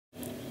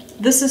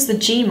This is the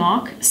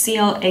Geemarc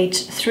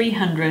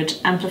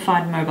CL8300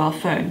 amplified mobile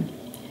phone.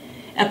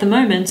 At the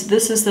moment,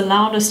 this is the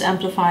loudest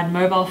amplified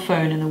mobile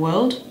phone in the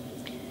world.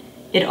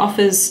 It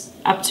offers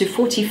up to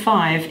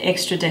 45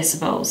 extra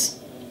decibels.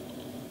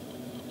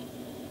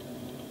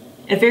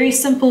 A very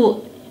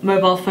simple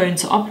mobile phone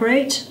to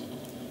operate.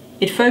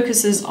 It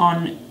focuses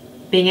on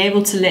being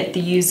able to let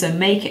the user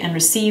make and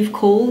receive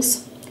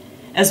calls,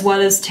 as well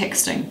as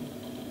texting.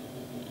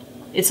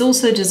 It's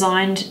also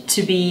designed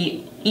to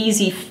be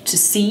easy to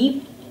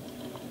see,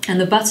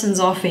 and the buttons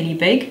are fairly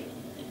big,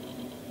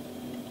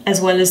 as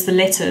well as the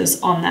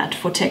letters on that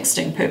for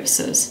texting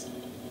purposes.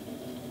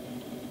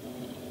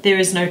 There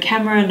is no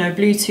camera, no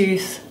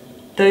Bluetooth.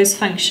 Those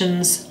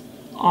functions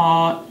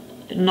are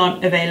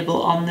not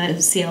available on the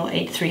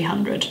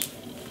CL8300.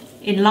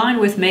 In line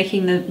with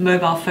making the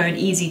mobile phone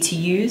easy to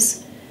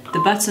use, the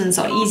buttons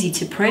are easy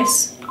to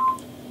press,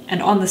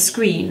 and on the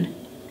screen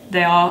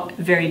they are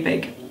very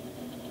big.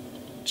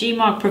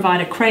 Geemarc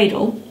provide a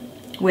cradle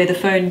where the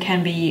phone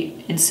can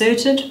be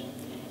inserted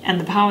and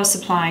the power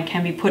supply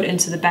can be put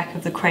into the back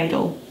of the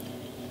cradle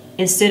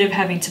instead of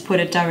having to put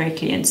it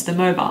directly into the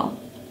mobile.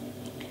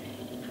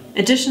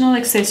 Additional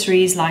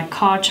accessories like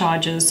car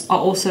chargers are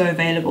also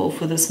available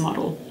for this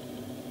model.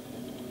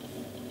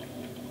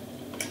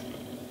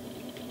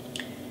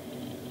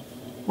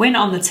 When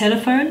on the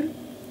telephone,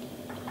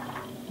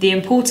 the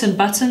important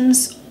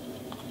buttons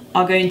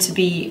are going to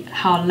be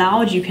how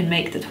loud you can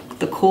make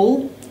the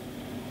call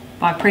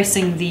by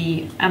pressing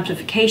the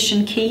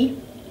amplification key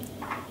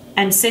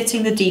and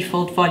setting the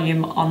default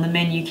volume on the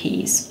menu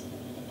keys.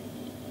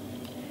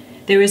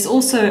 There is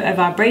also a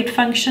vibrate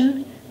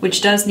function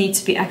which does need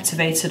to be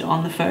activated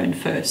on the phone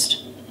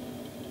first.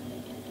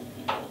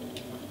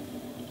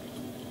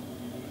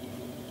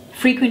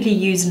 Frequently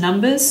used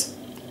numbers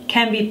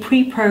can be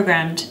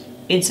pre-programmed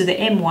into the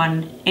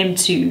M1,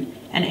 M2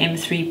 and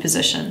M3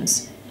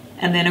 positions,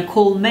 and then a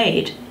call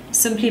made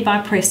simply by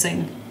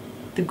pressing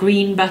the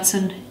green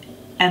button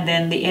and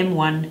then the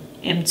M1,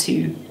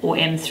 M2 or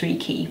M3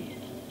 key.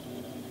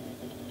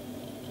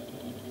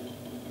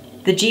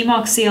 The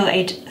Geemarc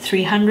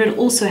CL8300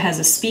 also has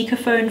a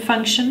speakerphone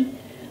function,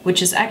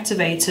 which is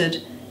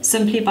activated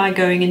simply by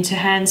going into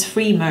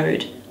hands-free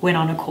mode when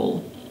on a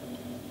call.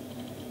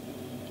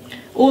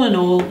 All in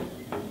all,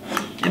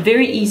 a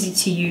very easy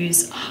to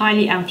use,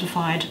 highly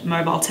amplified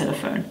mobile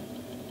telephone.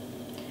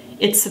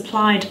 It's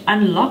supplied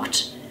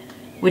unlocked,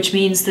 which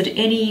means that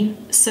any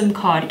SIM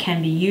card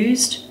can be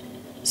used,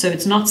 so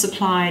it's not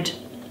supplied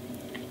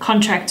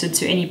contracted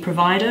to any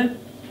provider,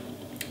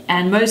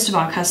 and most of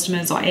our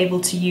customers are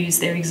able to use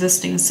their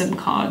existing SIM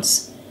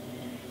cards.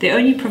 The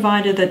only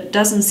provider that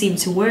doesn't seem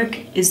to work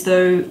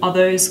are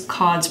those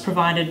cards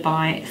provided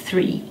by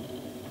 3.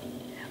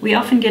 We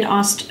often get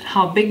asked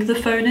how big the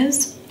phone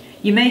is.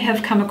 You may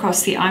have come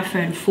across the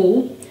iPhone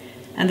 4,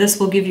 and this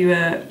will give you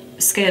a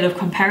scale of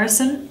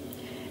comparison.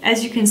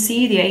 As you can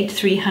see, the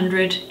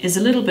 8300 is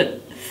a little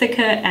bit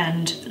thicker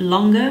and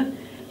longer,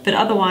 but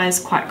otherwise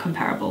quite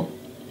comparable.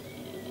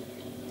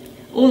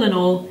 All in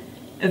all,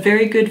 a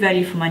very good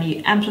value for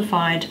money,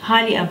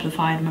 highly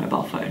amplified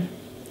mobile phone.